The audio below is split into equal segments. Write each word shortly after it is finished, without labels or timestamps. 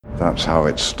That's how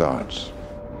it starts.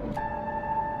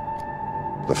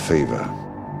 The fever,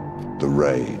 the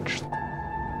rage,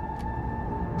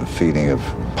 the feeling of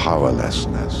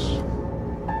powerlessness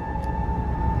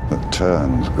that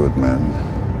turns good men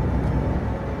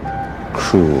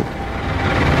cruel.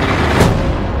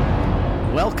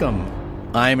 Welcome.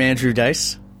 I'm Andrew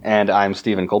Dice. And I'm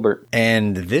Stephen Colbert.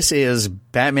 And this is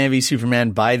Batman v Superman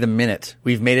by the minute.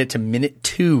 We've made it to minute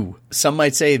 2. Some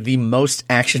might say the most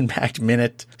action-packed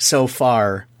minute so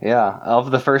far. Yeah,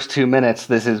 of the first 2 minutes,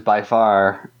 this is by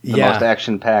far the most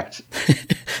action-packed.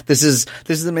 This is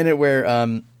the minute where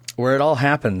it all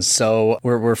happens. So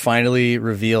we're finally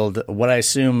revealed what I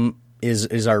assume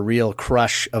is our real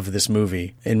crush of this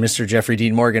movie in Mr. Jeffrey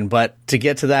Dean Morgan. But to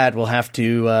get to that, we'll have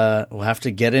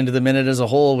to get into the minute as a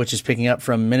whole, which is picking up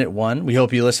from minute 1. We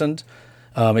hope you listened.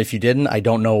 If you didn't, I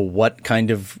don't know what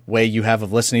kind of way you have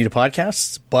of listening to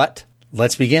podcasts, but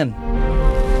let's begin.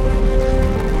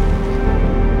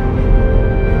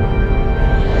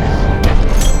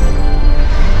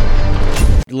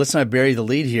 Let's not bury the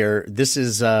lead here. This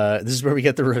is where we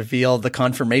get the reveal, the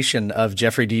confirmation of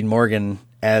Jeffrey Dean Morgan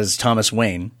as Thomas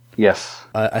Wayne. Yes.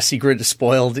 A secret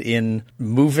spoiled in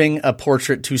moving a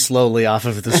portrait too slowly off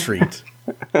of the street,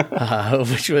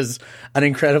 which was an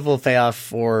incredible payoff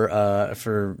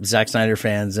for Zack Snyder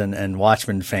fans and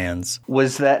Watchmen fans.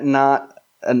 Was that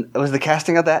was the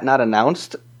casting of that not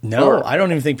announced? No, I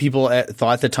don't even think people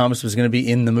thought that Thomas was going to be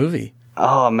in the movie.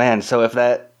 Oh, man. So if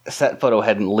that set photo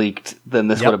hadn't leaked, then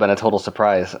this would have been a total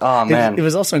surprise. Oh, man. It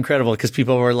was also incredible because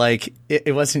people were like,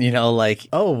 it wasn't, like,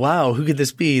 oh, wow, who could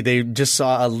this be? They just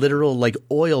saw a literal,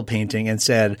 oil painting and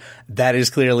said, that is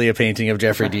clearly a painting of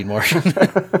Jeffrey Dean Morgan.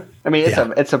 I mean,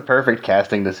 it's a perfect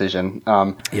casting decision.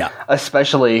 Yeah.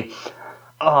 Especially,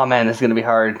 oh, man, this is going to be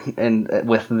hard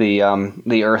with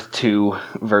the Earth 2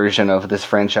 version of this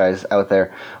franchise out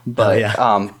there. But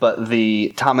but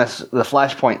the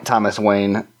Flashpoint Thomas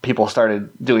Wayne, people started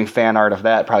doing fan art of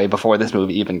that probably before this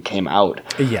movie even came out.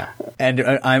 Yeah, and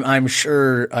I'm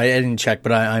sure I didn't check,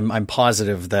 but I'm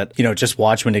positive that just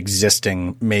Watchmen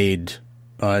existing made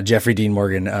Jeffrey Dean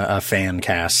Morgan a fan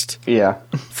cast. Yeah,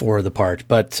 for the part,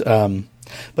 but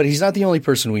he's not the only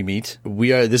person we meet.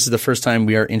 This is the first time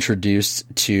we are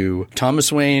introduced to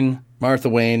Thomas Wayne, Martha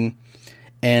Wayne,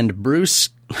 and Bruce.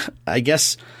 I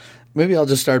guess maybe I'll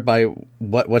just start by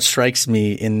what strikes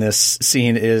me in this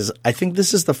scene is I think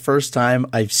this is the first time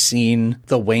I've seen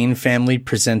the Wayne family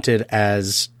presented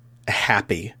as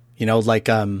happy.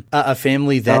 A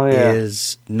family that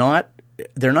is not.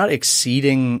 They're not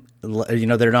exceeding,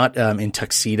 they're not in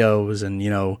tuxedos and,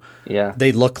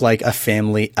 they look like a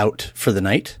family out for the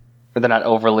night. But they're not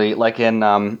overly, like in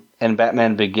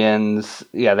Batman Begins,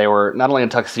 they were not only in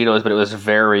tuxedos, but it was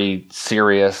very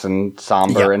serious and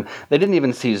somber. And they didn't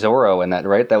even see Zorro in that,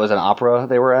 right? That was an opera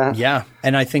they were at? Yeah.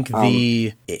 And I think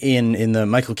in the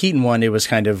Michael Keaton one, it was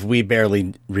kind of, we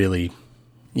barely really,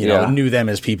 knew them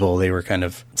as people. They were kind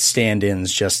of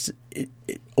stand-ins, just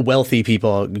wealthy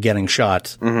people getting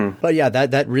shot. Mm-hmm.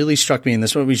 But that really struck me in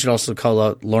this one. We should also call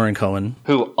out Lauren Cohen,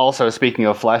 who also, speaking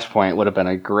of Flashpoint, would have been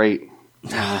a great.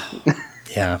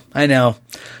 Yeah, I know.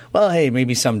 Well, hey,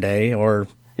 maybe someday or.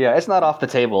 Yeah, it's not off the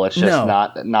table. It's just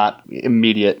not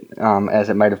immediate as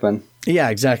it might have been. Yeah,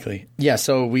 exactly. Yeah,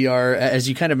 so we are, as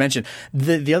you kind of mentioned,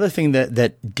 the other thing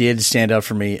that did stand out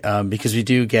for me, because we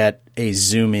do get a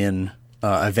zoom in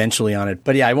eventually on it.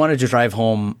 But yeah, I wanted to drive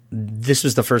home. This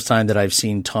was the first time that I've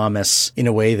seen Thomas in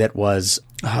a way that was,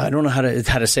 I don't know how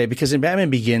to say it, because in Batman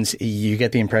Begins, you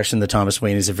get the impression that Thomas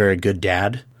Wayne is a very good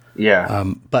dad. Yeah.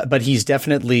 But he's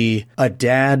definitely a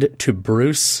dad to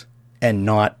Bruce and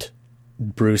not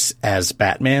Bruce as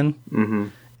Batman. Mm-hmm.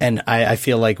 And I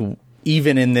feel like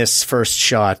even in this first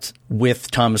shot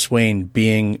with Thomas Wayne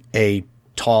being a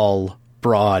tall,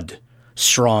 broad,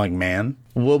 strong man,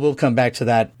 We'll come back to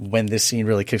that when this scene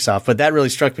really kicks off, but that really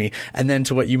struck me. And then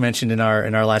to what you mentioned in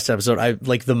our last episode, I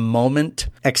like the moment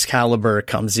Excalibur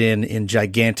comes in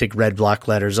gigantic red block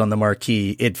letters on the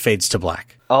marquee, it fades to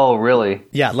black. Oh, really?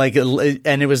 Yeah,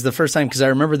 and it was the first time, because I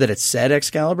remember that it said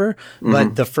Excalibur,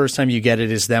 but the first time you get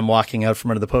it is them walking out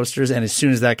from under the posters, and as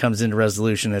soon as that comes into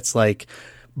resolution, it's like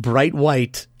bright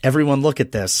white. Everyone look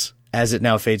at this. As it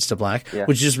now fades to black,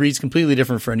 which just reads completely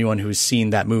different for anyone who's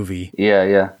seen that movie.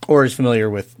 Yeah. Or is familiar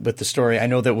with the story. I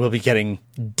know that we'll be getting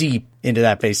deep into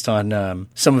that based on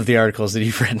some of the articles that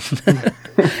you've written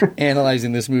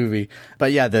analyzing this movie.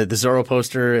 But yeah, the Zorro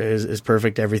poster is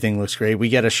perfect. Everything looks great. We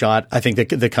get a shot, I think,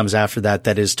 that comes after that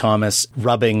is Thomas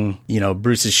rubbing,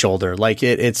 Bruce's shoulder. Like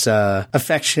it's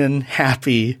affection,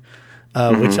 happy,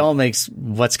 which all makes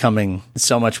what's coming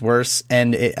so much worse.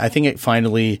 And I think it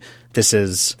finally this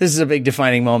is a big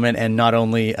defining moment, and not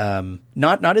only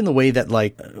not in the way that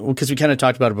because we kind of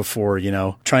talked about it before,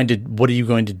 what are you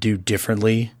going to do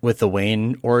differently with the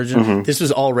Wayne origin? Mm-hmm. This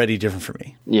was already different for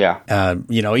me. Yeah.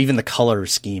 Even the color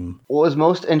scheme. What was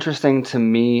most interesting to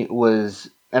me was,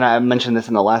 and I mentioned this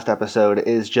in the last episode,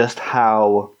 is just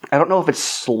how, I don't know if it's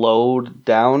slowed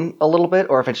down a little bit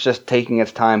or if it's just taking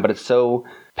its time, but it's so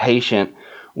patient,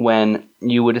 when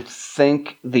you would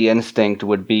think the instinct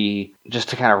would be just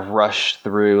to kind of rush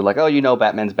through,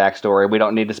 Batman's backstory. We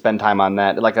don't need to spend time on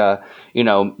that.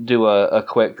 Do a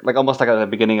quick, almost like at the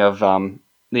beginning of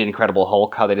The Incredible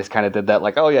Hulk, how they just kind of did that.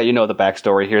 The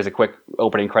backstory. Here's a quick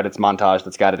opening credits montage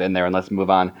that's got it in there, and let's move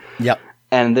on. Yep.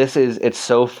 And it's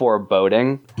so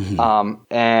foreboding. Mm-hmm.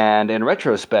 And in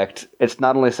retrospect, it's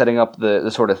not only setting up the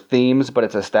sort of themes, but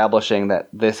it's establishing that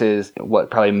this is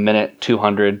probably minute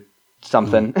 200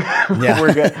 something. Yeah.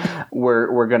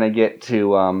 we're gonna get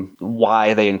to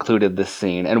why they included this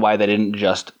scene and why they didn't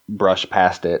just brush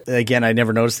past it. Again, I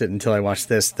never noticed it until I watched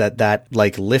this, that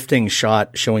lifting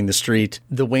shot showing the street.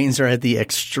 The Waynes are at the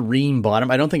extreme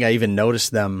bottom. I don't think I even noticed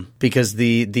them because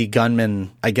the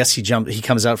gunman, I guess he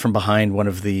comes out from behind one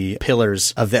of the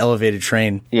pillars of the elevated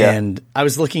train. Yeah. And I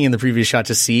was looking in the previous shot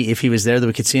to see if he was there that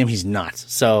we could see him. He's not.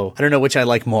 So I don't know which I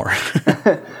like more.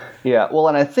 Yeah, well,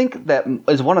 and I think that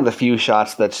is one of the few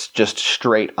shots that's just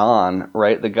straight on,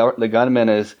 right? The gunman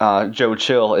is, Joe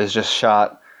Chill is just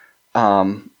shot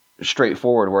straight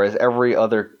forward, whereas every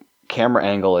other camera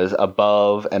angle is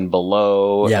above and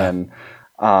below, and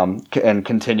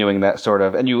continuing that sort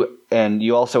of, and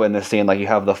you also in this scene, you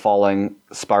have the falling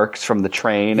sparks from the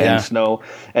train and snow,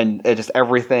 and it just,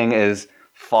 everything is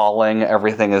falling,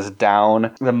 everything is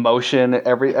down, the motion,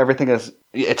 everything is,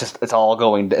 it's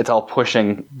all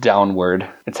pushing downward.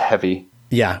 It's heavy.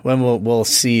 Yeah, when we'll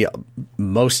see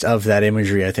most of that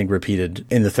imagery, I think, repeated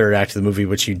in the third act of the movie,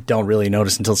 which you don't really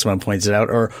notice until someone points it out,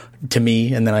 or to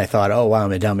me, and then I thought, oh wow,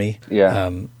 I'm a dummy.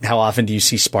 Yeah. How often do you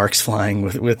see sparks flying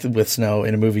with snow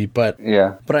in a movie? But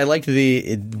yeah. But I liked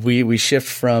we shift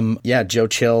from Joe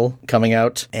Chill coming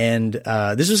out, and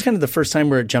this was kind of the first time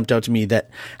where it jumped out to me that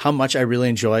how much I really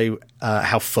enjoy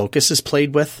how focus is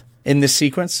played with in this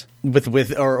sequence,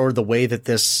 or the way that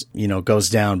this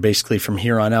goes down basically from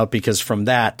here on out, because from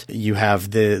that you have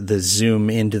the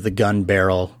zoom into the gun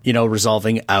barrel,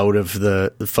 resolving out of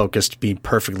the focus to be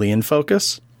perfectly in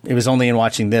focus. It was only in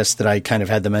watching this that I kind of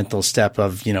had the mental step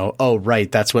of, oh,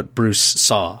 right, that's what Bruce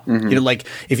saw. Mm-hmm.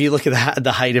 If you look at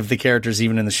the height of the characters,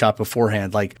 even in the shot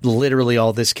beforehand, literally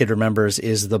all this kid remembers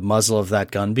is the muzzle of that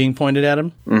gun being pointed at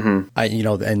him.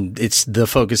 Mm-hmm. And it's the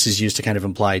focus is used to kind of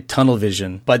imply tunnel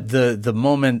vision. But the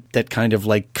moment that kind of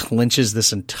clinches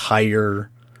this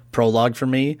entire prologue for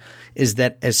me is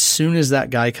that as soon as that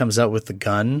guy comes out with the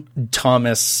gun,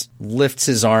 Thomas lifts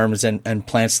his arms and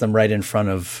plants them right in front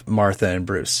of Martha and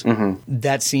Bruce. Mm-hmm.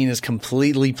 That scene is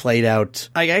completely played out.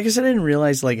 I guess I didn't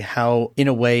realize how, in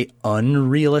a way,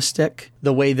 unrealistic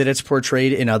the way that it's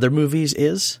portrayed in other movies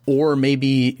is, or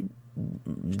maybe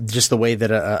just the way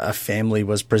that a family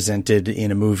was presented in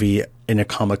a movie, in a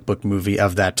comic book movie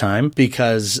of that time,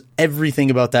 because everything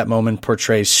about that moment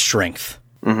portrays strength.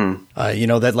 Mm-hmm.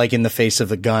 That in the face of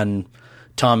the gun,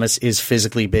 Thomas is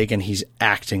physically big and he's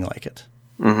acting like it.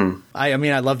 Mm-hmm. I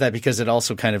mean, I love that because it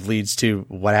also kind of leads to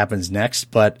what happens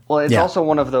next. But it's also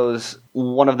one of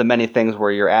the many things where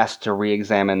you're asked to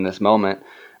re-examine this moment,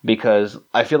 because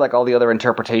I feel like all the other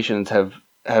interpretations have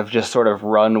just sort of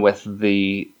run with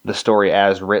the story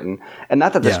as written. And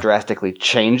not that this drastically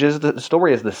changes, the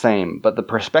story is the same, but the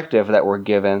perspective that we're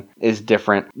given is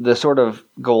different. The sort of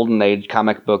golden age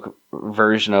comic book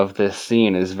version of this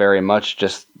scene is very much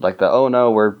just oh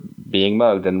no, we're being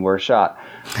mugged and we're shot.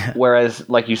 Whereas,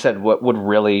 like you said, what would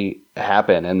really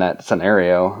happen in that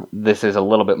scenario, this is a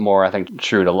little bit more, I think,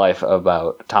 true to life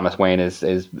about Thomas Wayne is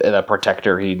a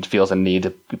protector. He feels a need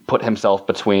to put himself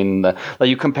between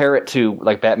you compare it to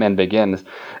Batman Begins,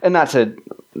 and not to,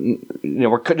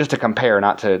 we're just to compare,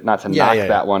 not to knock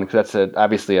that one, because that's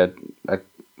obviously a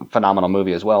phenomenal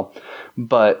movie as well.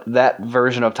 But that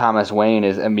version of Thomas Wayne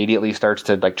immediately starts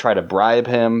to try to bribe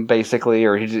him, basically,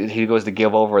 or he goes to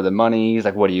give over the money. He's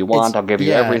like, "What do you want? I'll give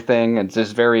you everything." And it's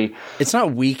just very. It's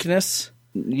not weakness.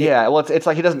 Yeah, well, it's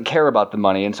like he doesn't care about the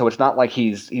money, and so it's not like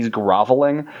he's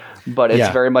groveling, but it's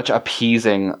very much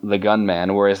appeasing the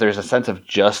gunman. Whereas there's a sense of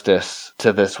justice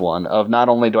to this one, of not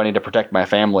only do I need to protect my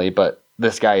family, but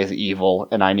this guy is evil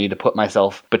and I need to put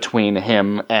myself between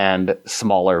him and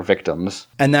smaller victims.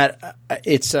 And that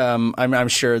it's I'm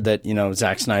sure that, you know,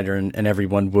 Zack Snyder and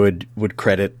everyone would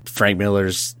credit Frank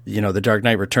Miller's, you know, The Dark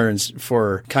Knight Returns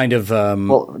for kind of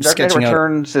Dark Knight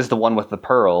Returns is the one with the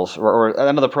pearls, or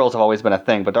I know the pearls have always been a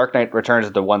thing, but Dark Knight Returns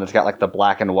is the one that's got like the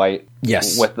black and white.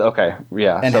 Yes.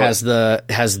 And so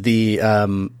has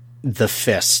the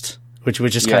fist, which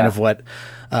is kind of what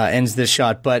ends this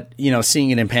shot. But, you know, seeing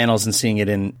it in panels and seeing it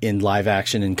in live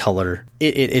action in color,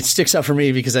 it sticks out for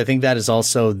me because I think that is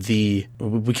also we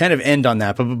kind of end on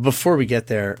that. But before we get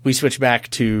there, we switch back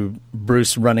to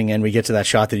Bruce running in. We get to that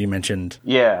shot that you mentioned.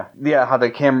 Yeah. How the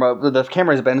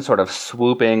camera's been sort of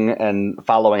swooping and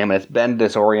following him, and it's been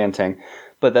disorienting.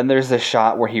 But then there's this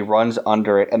shot where he runs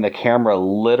under it, and the camera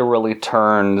literally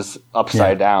turns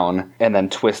upside down and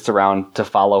then twists around to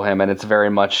follow him. And it's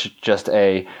very much just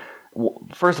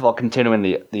first of all, continuing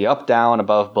the up, down,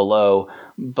 above, below,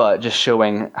 but just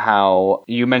showing how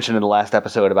you mentioned in the last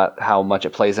episode about how much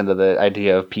it plays into the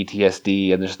idea of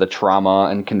PTSD and just the trauma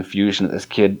and confusion that this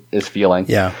kid is feeling.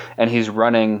 Yeah. And he's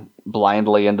running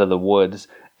blindly into the woods,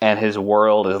 and his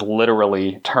world is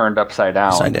literally turned upside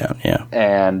down. Upside down, yeah.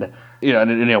 And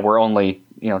we're only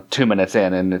 2 minutes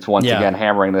in, and it's once again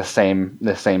hammering the same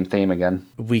theme again.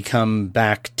 We come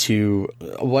back to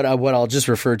what I'll just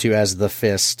refer to as the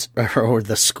fist or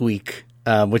the squeak,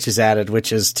 which is added,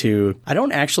 which is I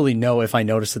don't actually know if I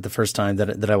noticed it the first time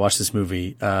that I watched this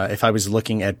movie, if I was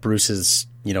looking at Bruce's,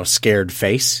 scared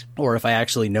face, or if I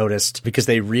actually noticed, because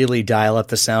they really dial up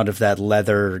the sound of that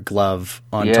leather glove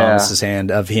on Thomas's hand,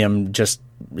 of him just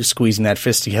squeezing that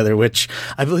fist together, which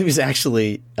I believe is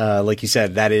actually, like you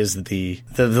said, that is the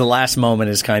last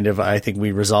moment is kind of, I think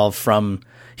we resolve from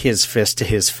his fist to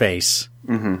his face.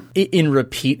 Mm-hmm. In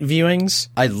repeat viewings,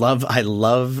 I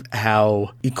love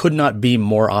how it could not be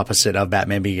more opposite of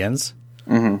Batman Begins,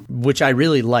 which I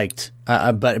really liked.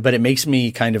 But it makes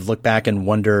me kind of look back and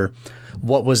wonder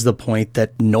what was the point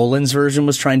that Nolan's version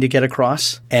was trying to get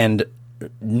across. And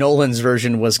Nolan's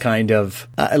version was kind of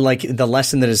like the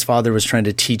lesson that his father was trying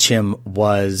to teach him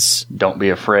was don't be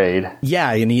afraid.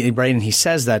 Yeah, and he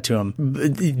says that to him.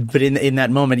 But in that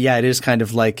moment, it is kind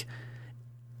of like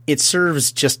it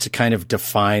serves just to kind of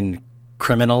define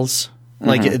criminals,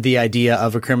 like the idea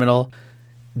of a criminal.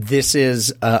 This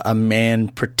is a man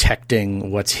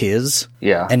protecting what's his,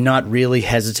 and not really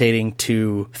hesitating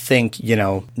to think,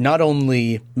 not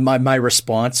only my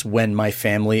response when my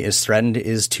family is threatened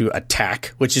is to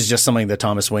attack, which is just something that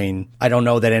Thomas Wayne, I don't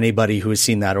know that anybody who has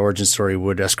seen that origin story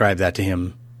would ascribe that to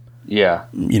him. Yeah.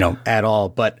 At all.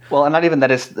 But well, and not even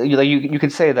that is, you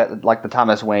could say that like the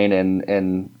Thomas Wayne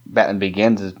in Batman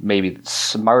Begins is maybe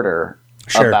smarter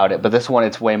about it, but this one,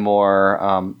 it's way more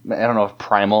I don't know if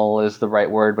primal is the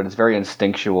right word, but it's very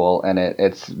instinctual, and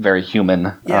it's very human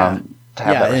to have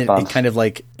that response. It kind of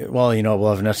like, well, we'll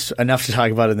have enough to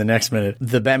talk about in the next minute.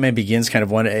 The Batman Begins kind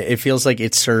of one, it feels like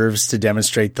it serves to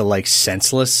demonstrate the like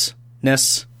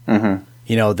senselessness,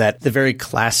 that the very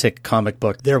classic comic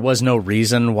book, there was no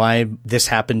reason why this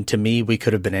happened to me, we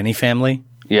could have been any family.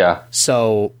 Yeah.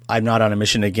 So I'm not on a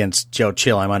mission against Joe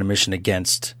Chill, I'm on a mission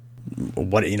against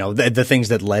what the things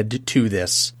that led to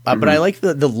this, but I like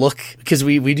the look, because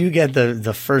we do get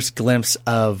the first glimpse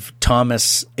of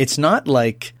Thomas. It's not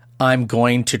like I'm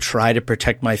going to try to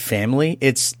protect my family.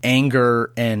 It's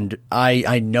anger and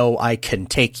I know I can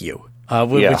take you,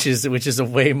 which is a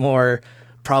way more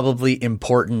probably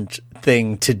important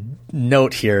thing to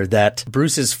note here, that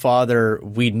Bruce's father,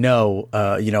 we know,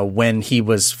 when he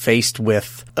was faced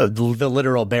with the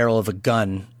literal barrel of a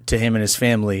gun to him and his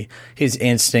family, his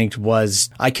instinct was,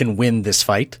 I can win this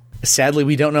fight. Sadly,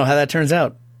 we don't know how that turns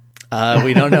out.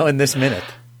 We don't know in this minute.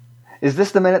 Is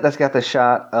this the minute that's got the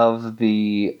shot of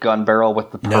the gun barrel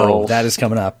with the pearls? No, that is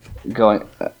coming up.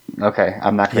 Okay,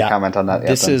 I'm not going to comment on that yet.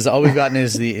 This is all we've gotten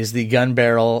is the gun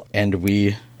barrel, and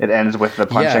it ends with the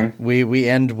punching. Yeah, we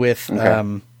end with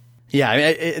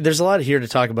there's a lot here to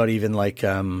talk about, even like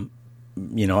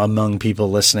among people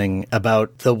listening,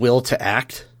 about the will to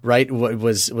act. Right, what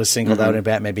was singled out in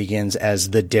Batman Begins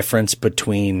as the difference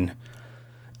between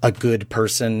a good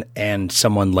person and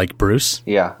someone like Bruce.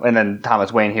 Yeah, and then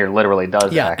Thomas Wayne here literally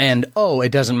does act. And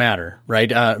it doesn't matter,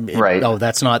 right? Right.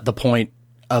 That's not the point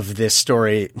of this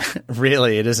story.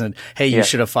 Really, it isn't. Hey, you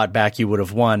should have fought back, you would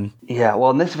have won. Yeah,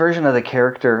 well, in this version of the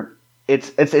character,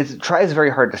 it tries very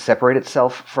hard to separate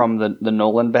itself from the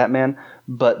Nolan Batman,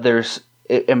 but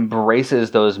it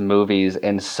embraces those movies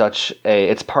in such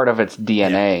it's part of its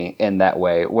DNA in that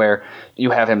way, where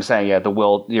you have him saying,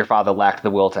 your father lacked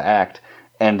the will to act.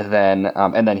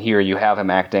 and then here you have him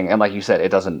acting, and like you said, it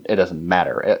doesn't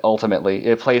matter. Ultimately,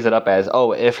 it plays it up as,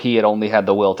 oh, if he had only had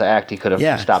the will to act, he could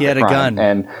have stopped he had the crime. a gun.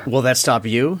 And will that stop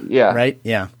you? Yeah, right.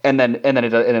 Yeah, and then it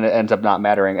ends up not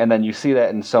mattering, and then you see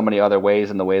that in so many other ways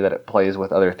in the way that it plays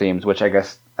with other themes, which I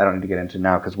guess I don't need to get into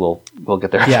now because we'll get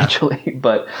there eventually.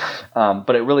 But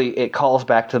it calls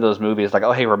back to those movies, like,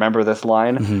 oh, hey, remember this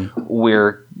line? Mm-hmm.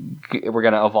 We're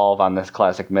going to evolve on this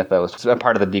classic mythos. It's a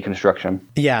part of the deconstruction.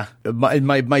 Yeah,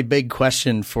 my big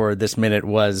question for this minute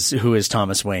was, who is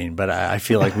Thomas Wayne? But I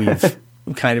feel like we've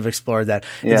kind of explored that.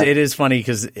 Yeah. It is funny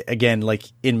because, again, like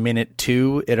in minute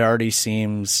 2, it already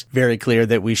seems very clear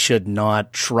that we should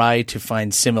not try to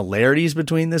find similarities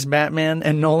between this Batman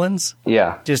and Nolan's.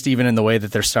 Yeah. Just even in the way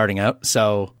that they're starting out.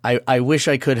 So I wish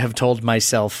I could have told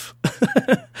myself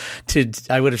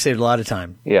I would have saved a lot of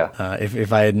time. Yeah.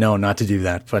 If I had known not to do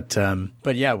that.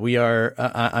 But yeah, we are,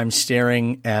 I'm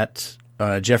staring at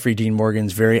Jeffrey Dean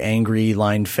Morgan's very angry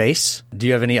lined face. Do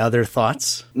you have any other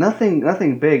thoughts?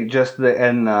 Nothing big. Just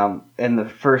in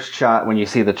the first shot when you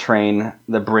see the train,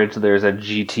 the bridge, there's a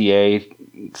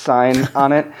GTA sign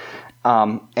on it.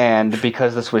 And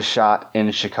because this was shot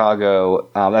in Chicago,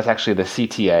 that's actually the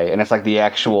CTA, and it's like the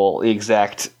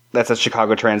exact. That's a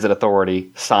Chicago Transit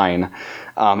Authority sign,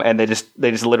 and they just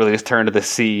literally just turned the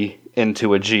C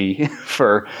into a G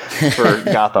for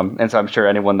Gotham. And so I'm sure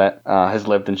anyone that has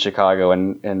lived in Chicago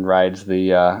and rides the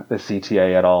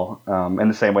CTA at all, in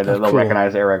the same way that they'll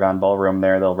recognize Aragon Ballroom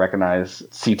there, they'll recognize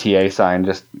CTA sign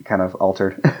just kind of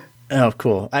altered. Oh,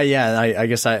 cool. I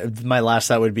guess my last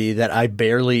thought would be that I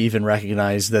barely even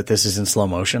recognize that this is in slow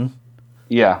motion.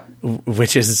 Yeah,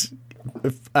 which is.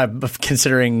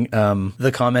 Considering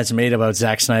the comments made about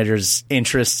Zack Snyder's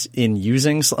interest in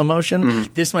using slow motion,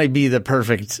 this might be the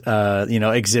perfect,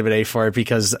 exhibit A for it,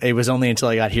 because it was only until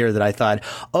I got here that I thought,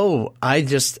 oh, I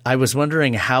was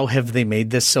wondering how have they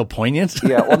made this so poignant?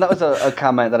 Yeah, well, that was a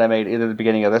comment that I made either at the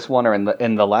beginning of this one or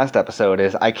in the last episode.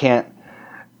 Is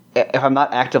if I'm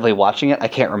not actively watching it, I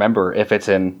can't remember if it's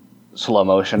in slow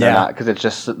motion or not, because it's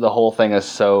just the whole thing is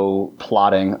so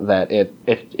plotting that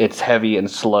it's heavy and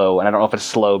slow, and I don't know if it's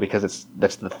slow because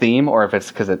that's the theme or if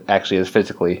it's because it actually is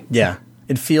physically. Yeah,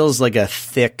 it feels like a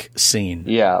thick scene.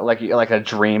 Yeah, like a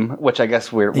dream, which I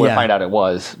guess we'll find out it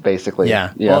was basically.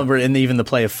 Yeah. Well, and even the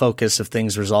play of focus of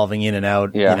things resolving in and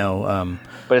out. Yeah.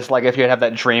 But it's like if you have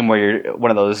that dream where you're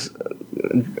one of those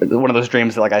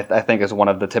dreams that, like, I think is one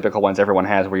of the typical ones everyone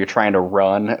has, where you're trying to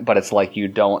run, but it's like you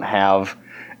don't have.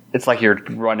 It's like you're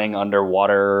running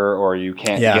underwater, or you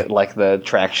can't get like the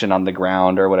traction on the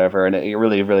ground or whatever, and it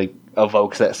really, really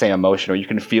evokes that same emotion. Or you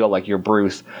can feel like you're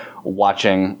Bruce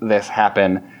watching this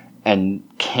happen, and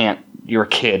you're a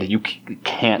kid. You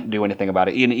can't do anything about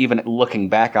it. Even looking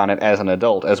back on it as an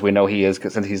adult, as we know he is,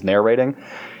 since he's narrating,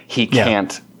 he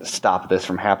can't stop this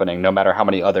from happening. No matter how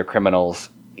many other criminals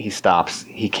he stops,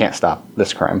 he can't stop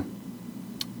this crime.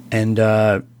 And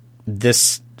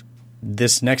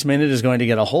this next minute is going to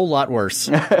get a whole lot worse.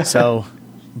 So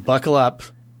buckle up.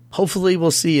 Hopefully we'll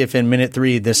see if in minute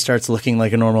 3 this starts looking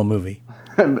like a normal movie.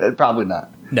 Probably not.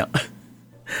 No.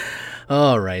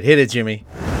 All right. Hit it, Jimmy.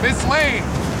 Miss Lane!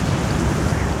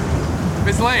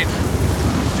 Miss Lane!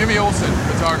 Jimmy Olsen,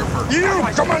 photographer. You!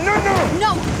 Come on,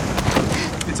 no!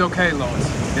 It's okay, Lois.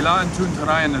 Ilaan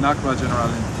tuntarayan ng akwa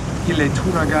generalin. Ile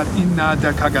turagat inna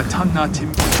da kagatanna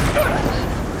tim...